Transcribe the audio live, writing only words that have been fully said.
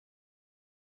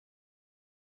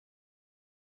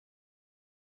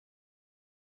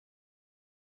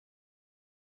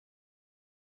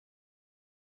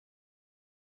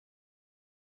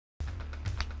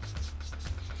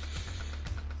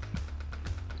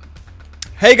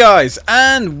Hey guys,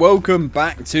 and welcome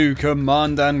back to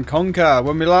Command and Conquer.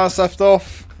 When we last left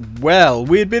off, well,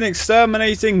 we had been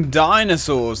exterminating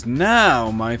dinosaurs. Now,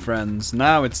 my friends,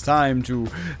 now it's time to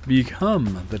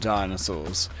become the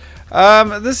dinosaurs.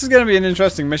 This is going to be an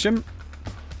interesting mission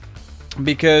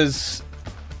because,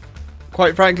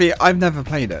 quite frankly, I've never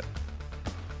played it.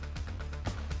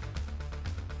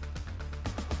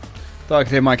 Thought I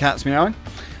could hear my cats meowing.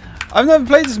 I've never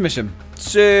played this mission,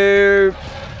 so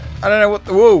I don't know what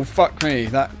the... Whoa, fuck me.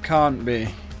 That can't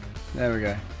be. There we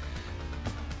go.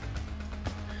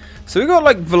 So we've got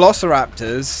like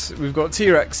velociraptors. We've got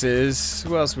T-Rexes.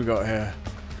 What else we got here?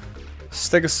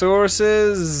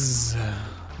 Stegosauruses.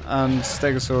 And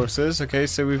Stegosauruses. Okay,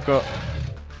 so we've got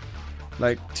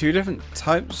like two different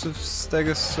types of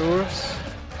Stegosaurus.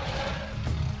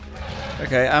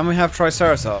 Okay, and we have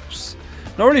Triceratops.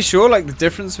 Not really sure like the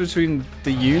difference between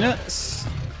the units.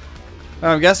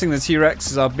 I'm guessing the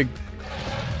T-Rexes are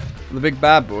the big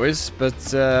bad boys, but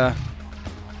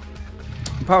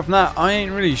apart from that, I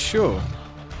ain't really sure.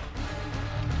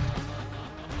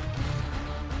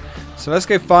 So let's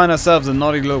go find ourselves a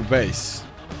naughty little base.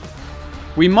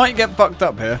 We might get fucked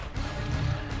up here,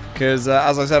 because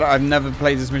as I said, I've never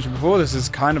played this mission before. This is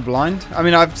kind of blind. I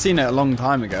mean, I've seen it a long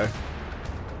time ago.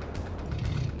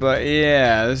 But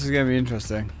yeah, this is going to be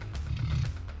interesting.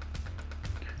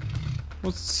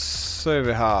 What's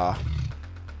over here?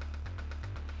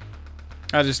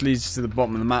 That just leads to the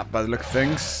bottom of the map by the look of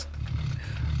things.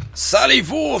 Sally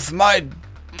forth, my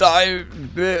dinosaur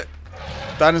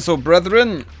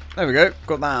brethren. There we go.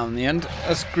 Got that out in the end.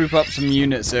 Let's group up some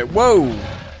units here. Whoa!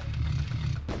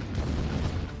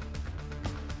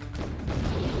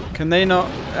 Can they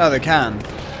not? Oh, they can.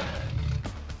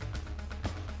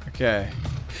 Okay.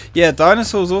 Yeah,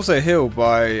 dinosaurs also heal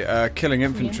by killing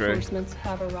infantry. Reinforcements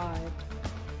have arrived.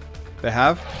 They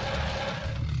have?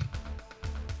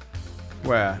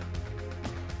 Where?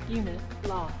 Unit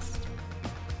lost.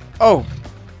 Oh!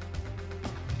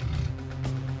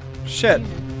 Shit.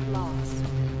 Unit lost.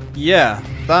 Yeah,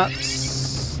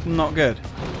 that's not good.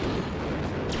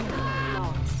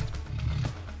 Lost.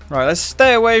 Right, let's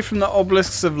stay away from the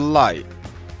obelisks of light.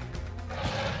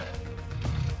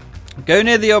 Go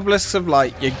near the obelisks of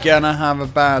light, you're gonna have a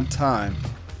bad time.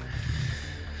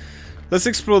 Let's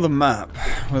explore the map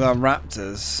with our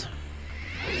raptors.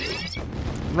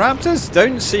 Raptors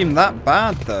don't seem that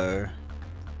bad though.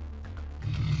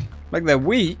 Like they're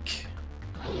weak.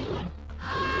 I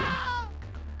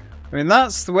mean,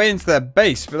 that's the way into their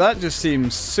base, but that just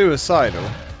seems suicidal.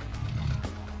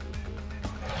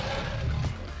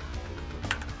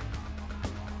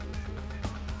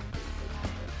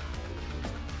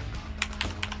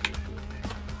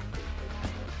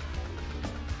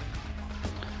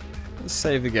 Let's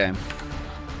save the game.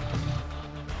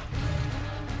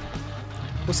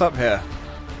 What's up here?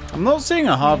 I'm not seeing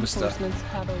a harvester. Reinforcements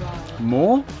have arrived.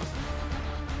 More?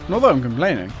 Not that I'm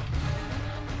complaining.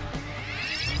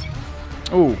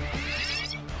 Oh.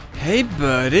 Hey,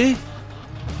 birdie.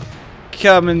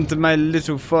 Come into my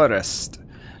little forest.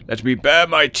 Let me bare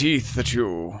my teeth at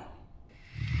you.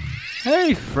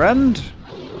 Hey, friend.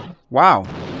 Wow.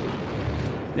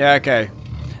 Yeah, okay.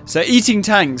 So eating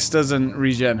tanks doesn't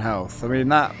regen health. I mean,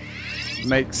 that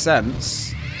makes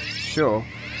sense. Sure.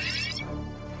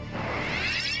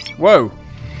 Whoa.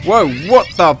 Whoa, what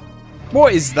the...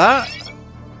 What is that?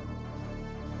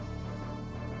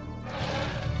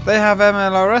 They have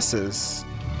MLRSs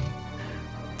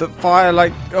that fire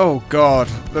like... Oh god.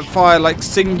 That fire like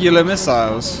singular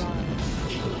missiles.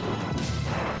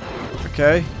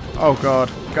 Okay. Oh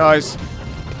god. Guys.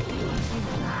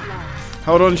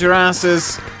 Hold on to your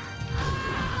asses.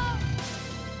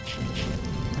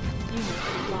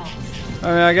 I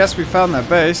mean, I guess we found their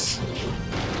base.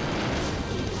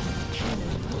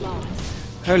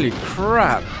 Holy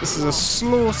crap, this is a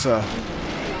slaughter.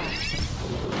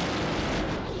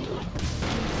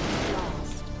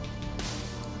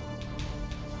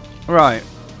 Right.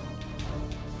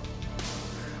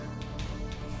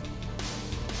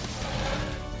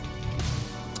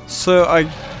 So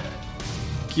I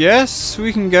guess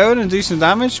we can go in and do some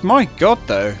damage? My god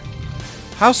though.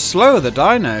 How slow are the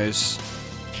dinos?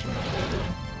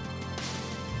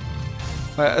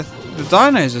 The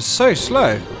dinos are so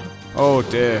slow. Oh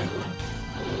dear.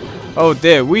 Oh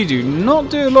dear, we do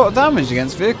not do a lot of damage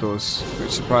against vehicles,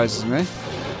 which surprises me.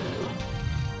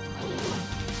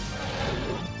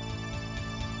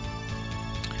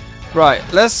 Right,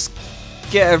 let's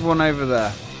get everyone over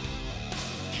there.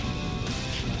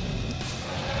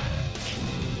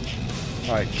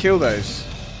 Alright, kill those.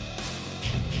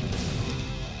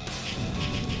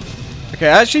 Okay,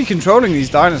 actually controlling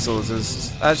these dinosaurs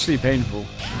is actually painful.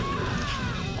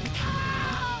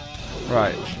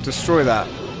 Right, destroy that.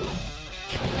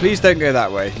 Please don't go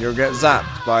that way. You'll get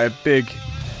zapped by a big,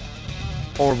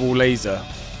 horrible laser.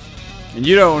 And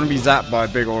you don't want to be zapped by a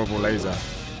big, horrible laser.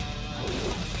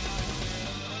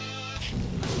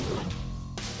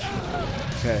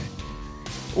 Okay.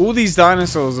 All these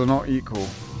dinosaurs are not equal.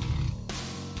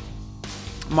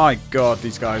 My god,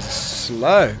 these guys are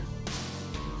slow.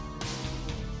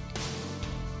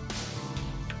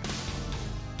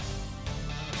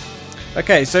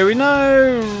 Okay, so we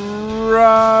know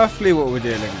roughly what we're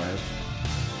dealing with.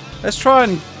 Let's try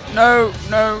and... No.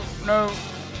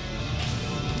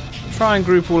 Try and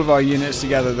group all of our units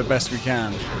together the best we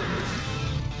can.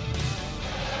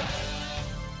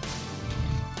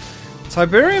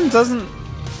 Tiberium doesn't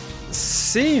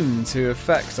seem to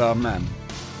affect our men.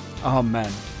 Our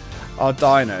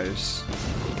dinos.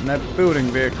 And they're building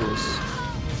vehicles.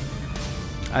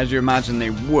 As you imagine they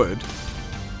would.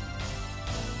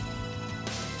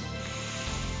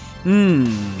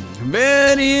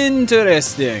 Very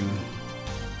interesting.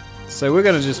 So we're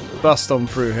going to just bust on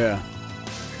through here.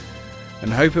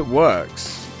 And hope it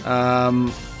works.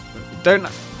 Don't...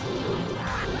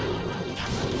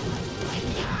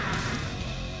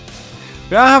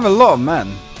 We don't have a lot of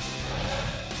men.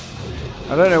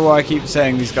 I don't know why I keep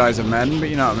saying these guys are men, but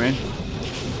you know what I mean.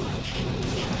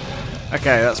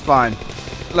 Okay, that's fine.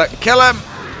 Look, kill him!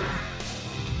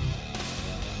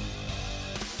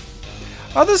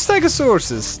 Are the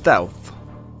Stegosauruses stealth?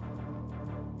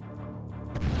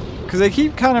 Because they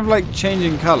keep kind of like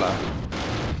changing colour.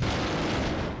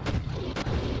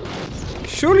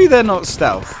 Surely they're not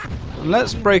stealth.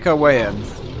 Let's break our way in.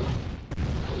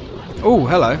 Oh,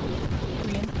 hello.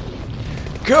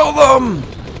 Kill them!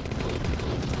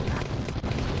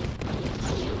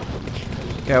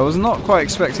 Okay, I was not quite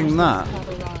expecting that.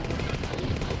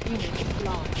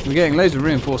 We're getting loads of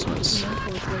reinforcements.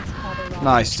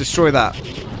 Nice, destroy that.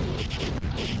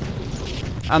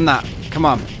 And that. Come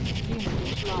on.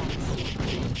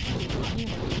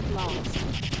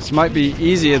 This might be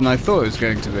easier than I thought it was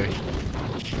going to be.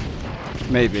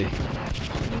 Maybe.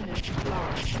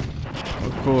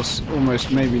 Of course,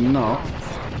 almost maybe not.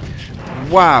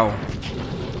 Wow.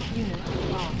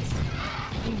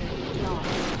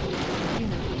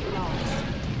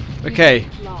 Okay.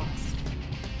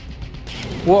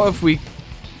 What have we...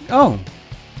 Oh.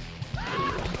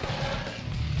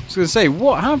 I was going to say,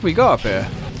 what have we got up here?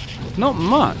 Not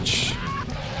much.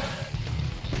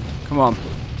 Come on.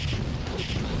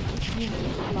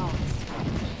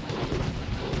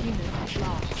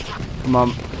 Come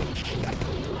on.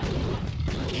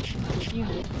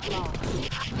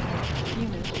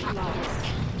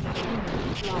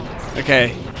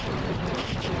 Okay.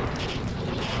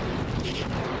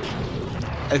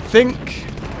 I think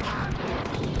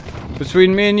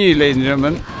between me and you, ladies and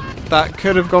gentlemen, that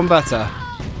could have gone better.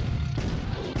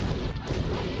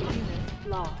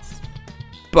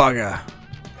 Bugger.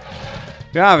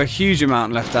 We don't have a huge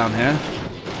amount left down here.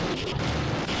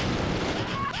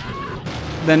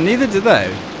 Then neither do they.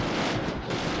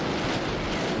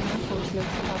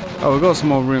 Oh, we've got some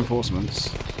more reinforcements.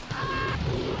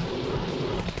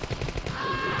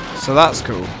 So that's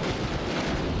cool.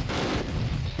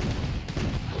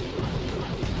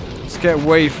 Let's get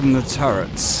away from the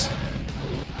turrets.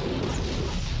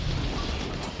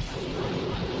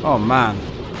 Oh man.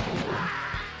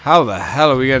 How the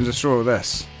hell are we going to destroy all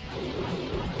this?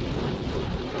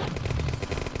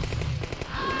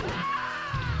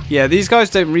 Yeah, these guys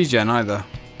don't regen either.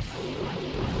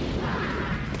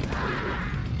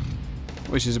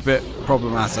 Which is a bit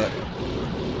problematic.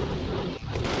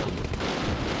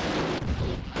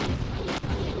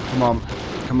 Come on.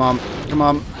 Come on. Come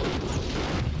on.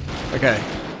 Okay.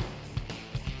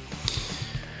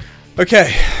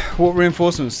 Okay. What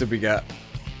reinforcements did we get?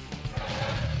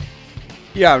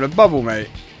 Yeah, the bubble, mate.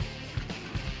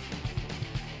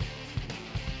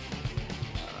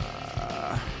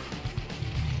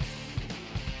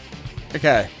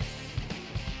 Okay.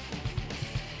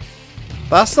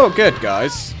 That's not good,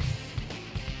 guys.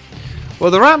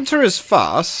 Well, the raptor is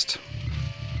fast.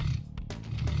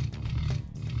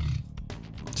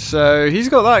 So, he's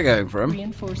got that going for him.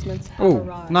 Reinforcements have Oh,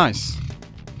 arrived. nice.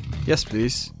 Yes,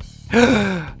 please.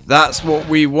 That's what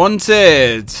we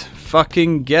wanted.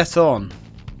 Fucking get on.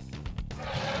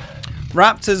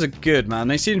 Raptors are good, man.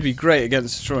 They seem to be great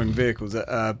against destroying vehicles,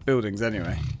 buildings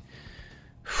anyway.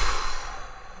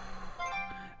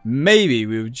 Maybe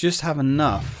we would just have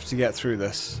enough to get through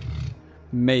this.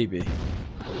 Maybe.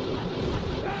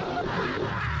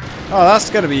 Oh, that's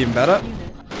going to be even better.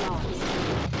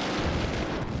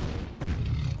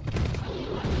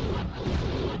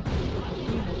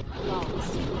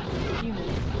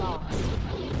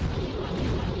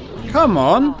 Come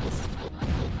on. Lost.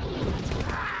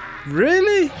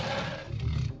 Really?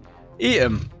 Eat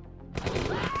him.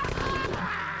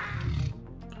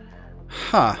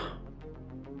 Huh.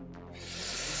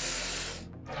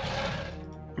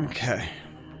 Okay.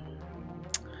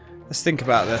 Let's think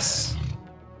about this.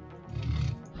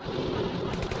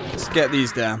 Let's get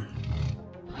these down.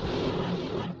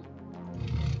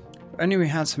 If only we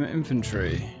had some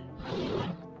infantry.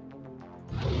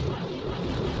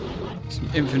 Some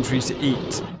infantry to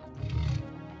eat.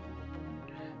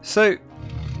 So,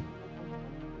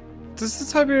 does the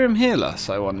Tiberium heal us,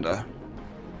 I wonder?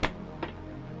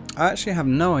 I actually have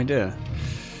no idea.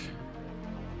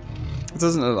 It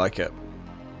doesn't look like it.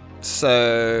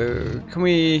 So, can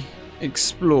we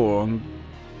explore and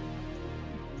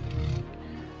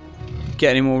get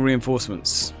any more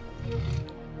reinforcements?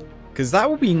 Because that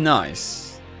would be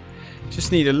nice.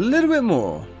 Just need a little bit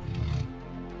more.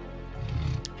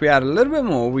 If we had a little bit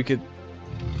more, we could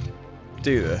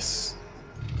do this.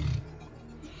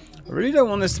 I really don't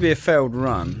want this to be a failed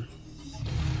run.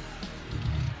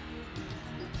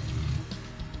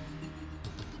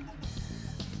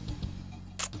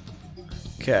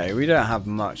 Okay, we don't have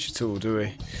much at all, do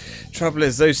we? Trouble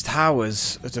is, those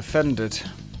towers are defended.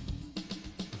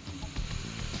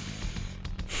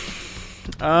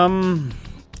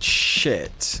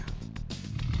 Shit.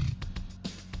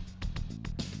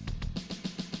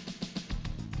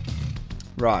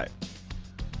 Right.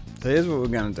 So here's what we're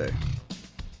gonna do.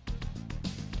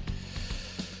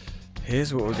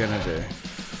 Here's what we're gonna do.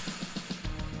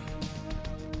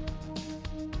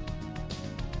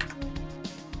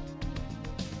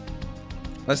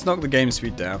 Let's knock the game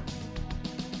speed down.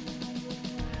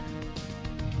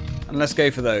 And let's go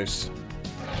for those.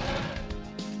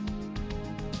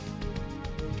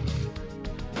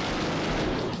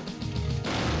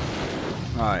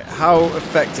 Alright, how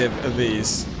effective are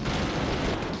these?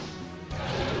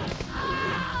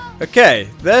 Okay,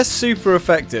 they're super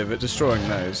effective at destroying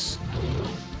those.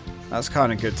 That's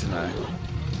kind of good to know.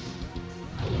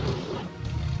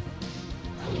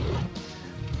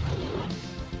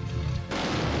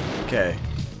 Okay.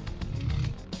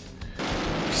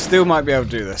 Still might be able to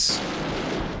do this.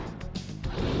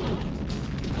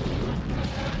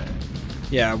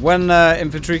 Yeah, when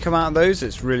infantry come out of those,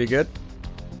 it's really good.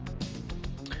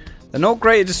 They're not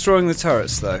great at destroying the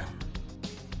turrets, though.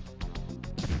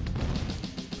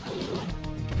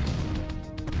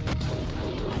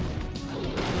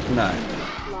 No.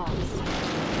 Lost.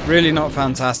 Really not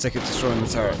fantastic at destroying the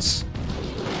turrets.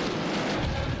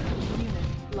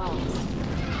 Unit lost.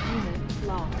 Unit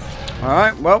lost.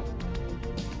 Alright, well.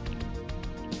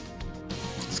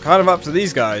 It's kind of up to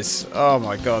these guys. Oh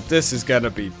my god, this is going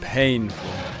to be painful.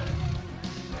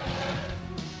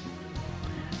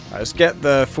 Right, let's get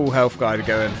the full health guy to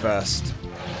go in first.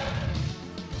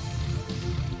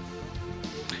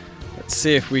 Let's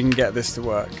see if we can get this to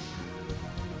work.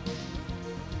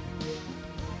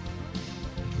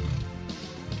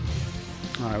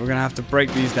 Alright, we're going to have to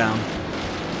break these down.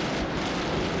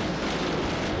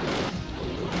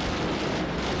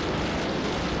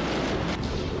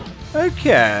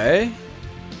 Okay.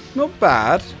 Not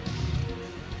bad.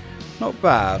 Not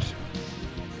bad.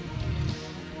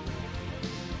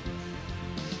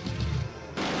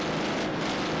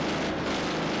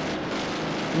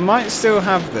 Might still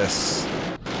have this.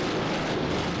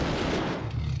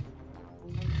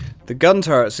 The gun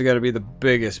turrets are going to be the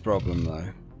biggest problem, though.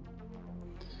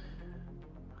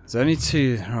 There's only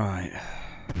two. Right.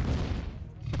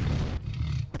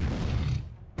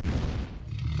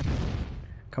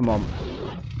 Come on.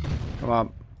 Come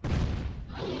on.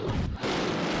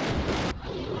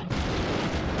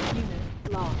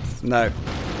 Unit lost. No.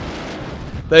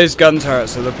 Those gun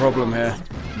turrets are the problem here.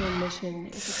 Your mission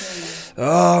is a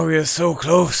failure. Oh, we are so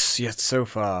close, yet so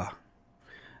far.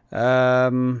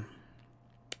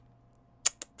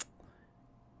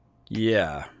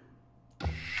 Yeah.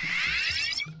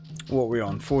 What are we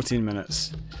on? 14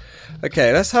 minutes.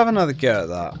 Okay, let's have another go at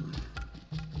that.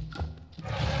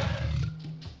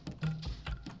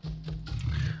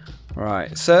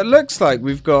 Right, so it looks like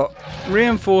we've got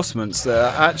reinforcements that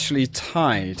are actually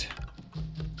tied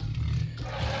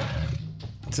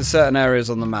to certain areas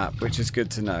on the map, which is good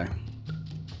to know.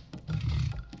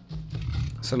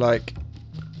 So, like,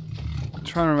 I'm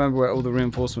trying to remember where all the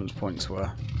reinforcements points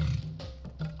were.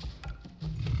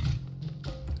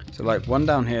 So, like, one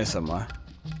down here somewhere.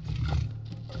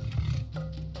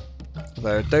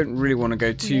 Although I don't really want to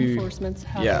go too... Reinforcements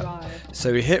have arrived.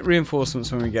 So we hit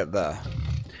reinforcements when we get there.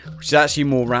 Which is actually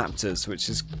more raptors, which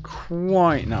is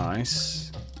quite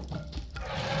nice.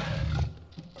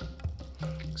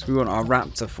 Because we want our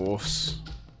raptor force.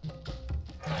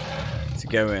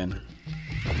 go in.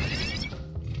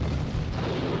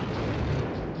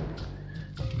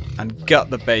 And gut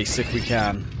the base if we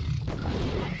can.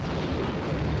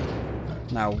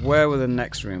 Now, where were the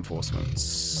next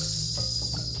reinforcements?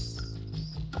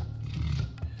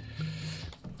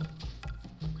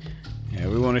 Yeah,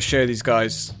 we want to show these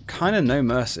guys kind of no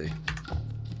mercy.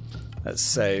 Let's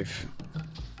save.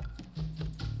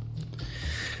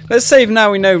 Let's save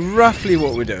now we know roughly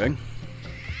what we're doing.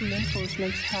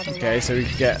 Okay, so we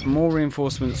can get more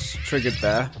reinforcements triggered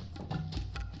there.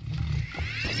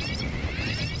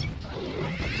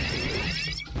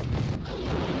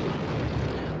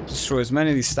 Destroy as many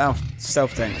of these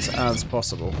stealth tanks as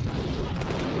possible.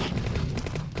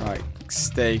 Right,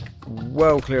 stay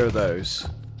well clear of those.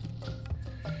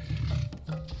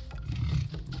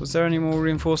 Was there any more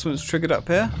reinforcements triggered up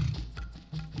here?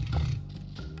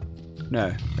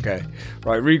 No. Okay.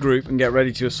 Right, regroup and get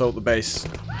ready to assault the base.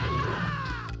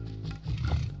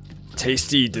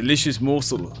 Tasty, delicious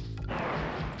morsel.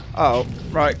 Oh,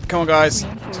 right. Come on, guys.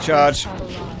 Let's charge.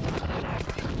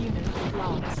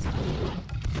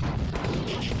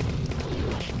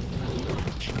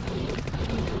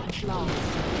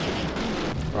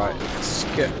 Right, let's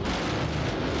get...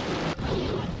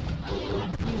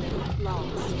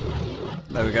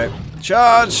 There we go.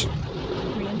 Charge!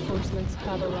 Reinforcements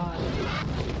have arrived.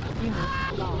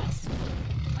 Unit lost.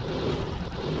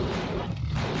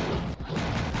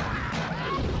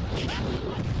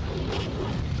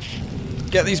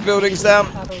 Get these buildings down.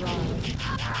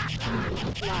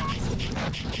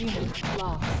 Unit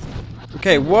lost.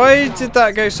 Okay, why did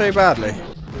that go so badly?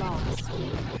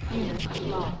 Unit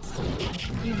lost.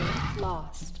 Unit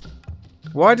lost.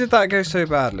 Why did that go so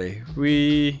badly?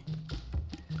 We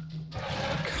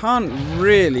can't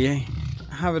really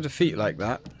have a defeat like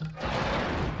that.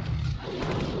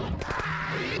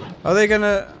 Are they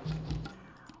gonna...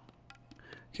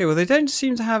 Okay, well they don't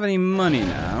seem to have any money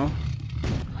now.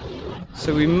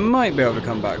 So we might be able to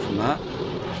come back from that.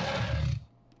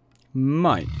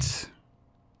 Might.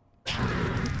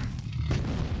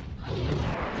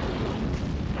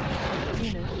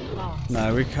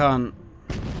 No, we can't.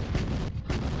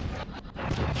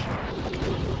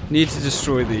 Need to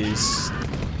destroy these.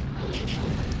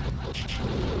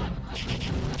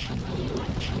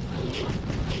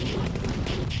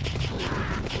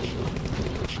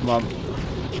 Come on.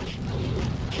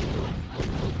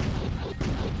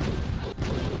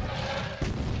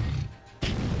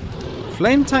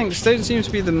 Flame tanks don't seem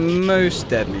to be the most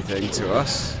deadly thing to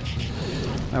us.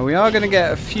 Now we are going to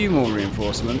get a few more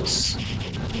reinforcements.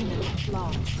 Unit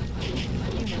lost.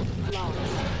 Unit lost.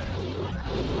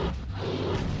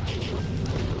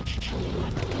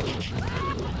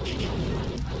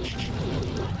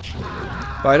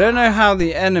 But I don't know how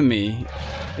the enemy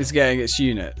is getting its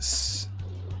units.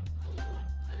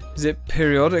 Is it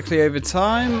periodically over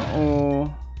time or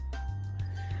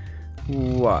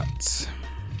what?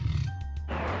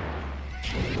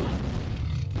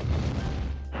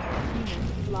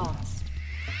 Lost.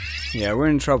 Yeah, we're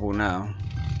in trouble now.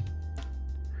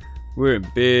 We're in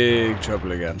big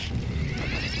trouble again.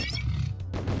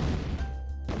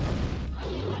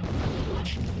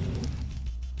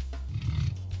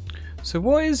 So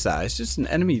what is that? It's just an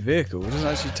enemy vehicle. It doesn't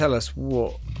actually tell us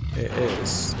what it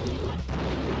is.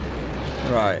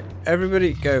 Right,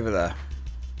 everybody go over there.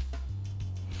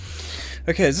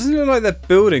 Okay, it doesn't look like they're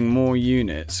building more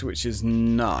units, which is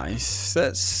nice.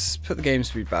 Let's put the game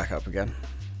speed back up again.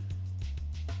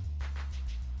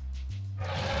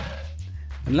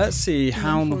 And let's see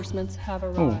how... Reinforcements have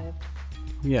arrived. Oh,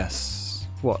 yes.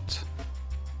 What?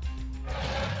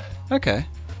 Okay.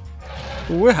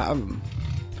 Well, we're having them.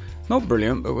 Not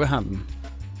brilliant, but we're having them.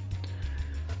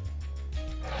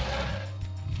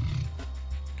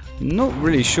 Not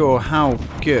really sure how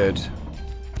good.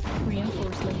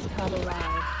 Reinforcements have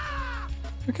arrived.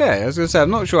 Okay, I was going to say, I'm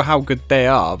not sure how good they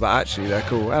are, but actually they're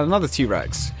cool. And another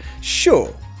T-Rex. Sure.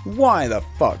 Why the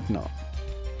fuck not?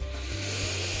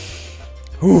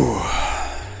 Whew.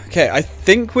 Okay, I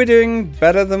think we're doing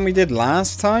better than we did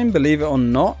last time, believe it or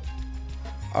not.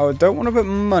 I don't want to put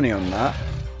money on that.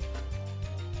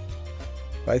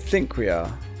 But I think we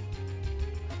are.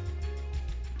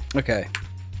 Okay.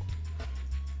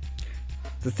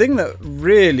 The thing that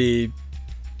really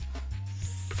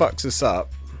fucks us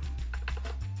up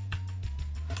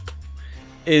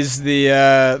is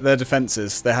their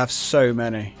defenses. They have so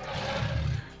many.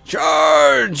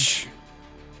 Charge!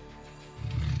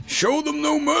 Show them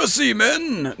no mercy,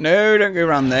 men! No, don't go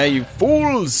around there, you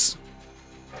fools!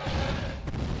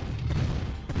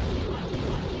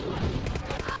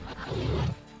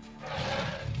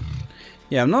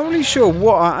 Yeah, I'm not really sure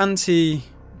what our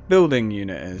building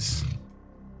unit is.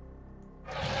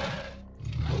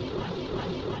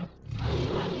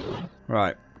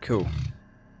 Right, cool.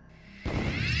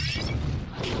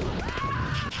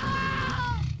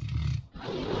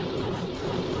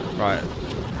 Right.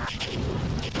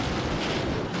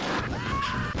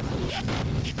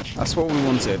 That's what we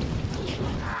wanted.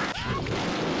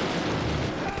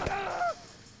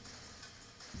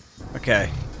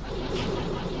 Okay.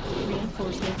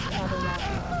 Reinforcements have arrived.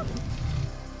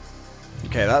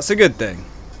 Okay, that's a good thing.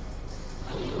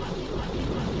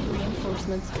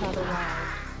 Reinforcements have arrived.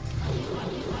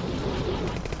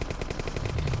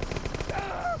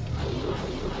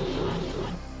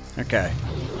 Okay.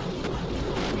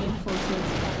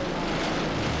 Reinforcements have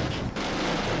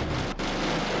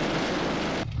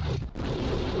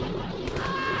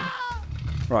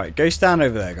arrived. Right, go stand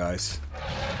over there, guys.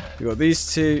 We got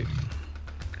these two.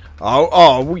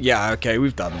 Oh, yeah, okay,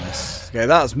 we've done this. Okay,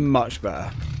 that's much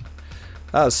better.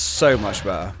 That's so much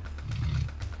better.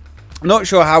 Not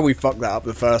sure how we fucked that up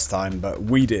the first time, but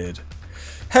we did.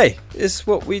 Hey, it's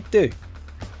what we do.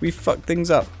 We fuck things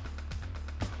up.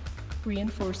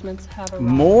 Reinforcements have arrived.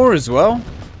 More as well?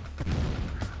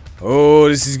 Oh,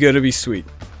 this is going to be sweet.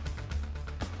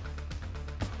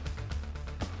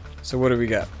 So what do we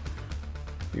get?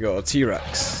 We got a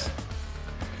T-Rex.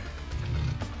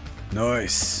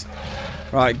 Nice.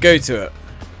 Right, go to it.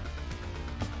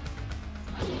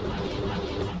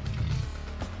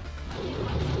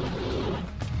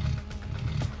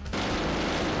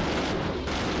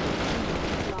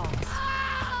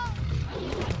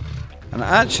 And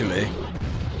actually,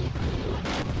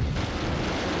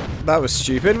 that was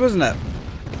stupid, wasn't it?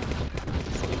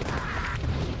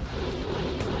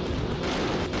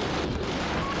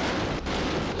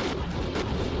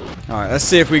 Alright, let's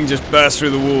see if we can just burst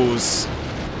through the walls.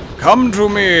 Come to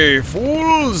me,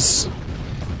 fools!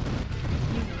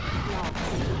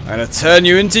 I'm gonna turn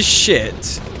you into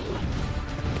shit.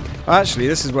 Actually,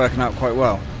 this is working out quite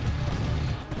well.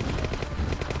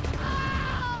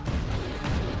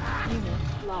 Unit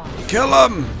lost. Kill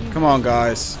them! Come on,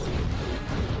 guys.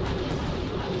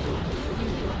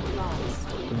 Unit lost.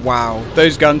 Wow,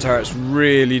 those gun turrets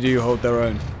really do hold their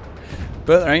own.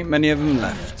 But there ain't many of them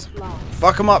left. Lost.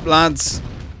 Fuck them up, lads.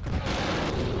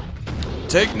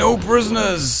 Take no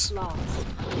prisoners. Lost.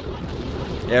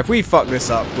 Yeah, if we fuck this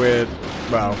up, we're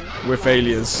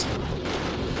failures.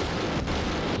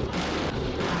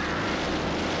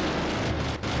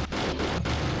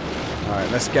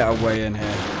 Alright, let's get our way in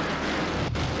here.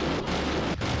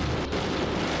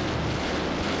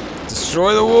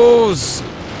 Destroy the walls!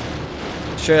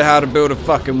 Show you how to build a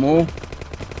fucking wall.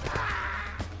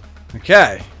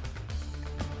 Okay.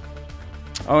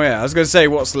 Oh yeah, I was going to say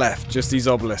what's left. Just these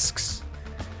obelisks.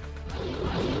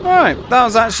 Alright, that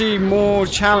was actually more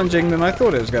challenging than I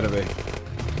thought it was going to be.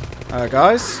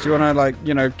 Guys, do you want to, like,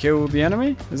 you know, kill the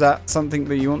enemy? Is that something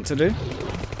that you want to do?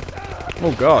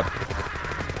 Oh god.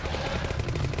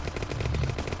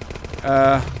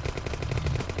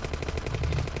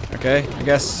 Okay, I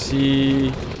guess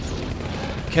he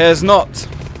cares not.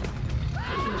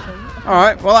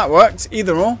 Alright, well that worked.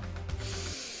 Either or.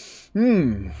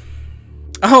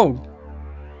 Oh!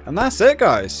 And that's it,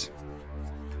 guys.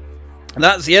 And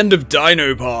that's the end of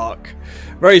Dino Park.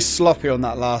 Very sloppy on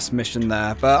that last mission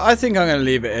there, but I think I'm going to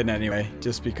leave it in anyway,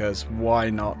 just because why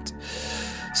not?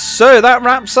 So that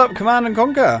wraps up Command and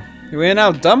Conquer. We're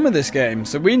now done with this game,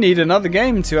 so we need another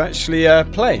game to actually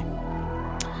play.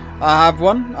 I have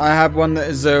one. I have one that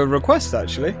is a request,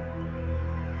 actually.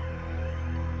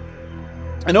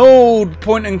 An old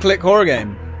point-and-click horror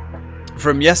game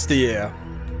from yesteryear.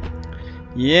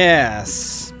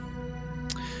 Yes.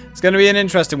 It's going to be an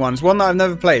interesting one. It's one that I've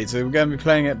never played, so we're going to be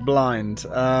playing it blind.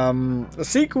 A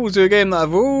sequel to a game that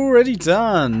I've already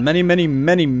done many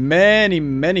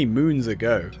moons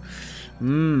ago.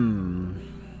 And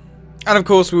of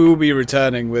course, we will be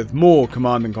returning with more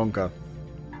Command and Conquer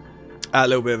at a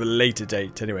little bit of a later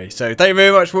date anyway. So thank you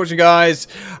very much for watching, guys.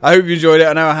 I hope you enjoyed it.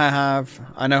 I know I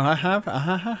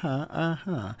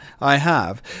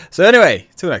have. So anyway,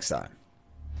 till next time.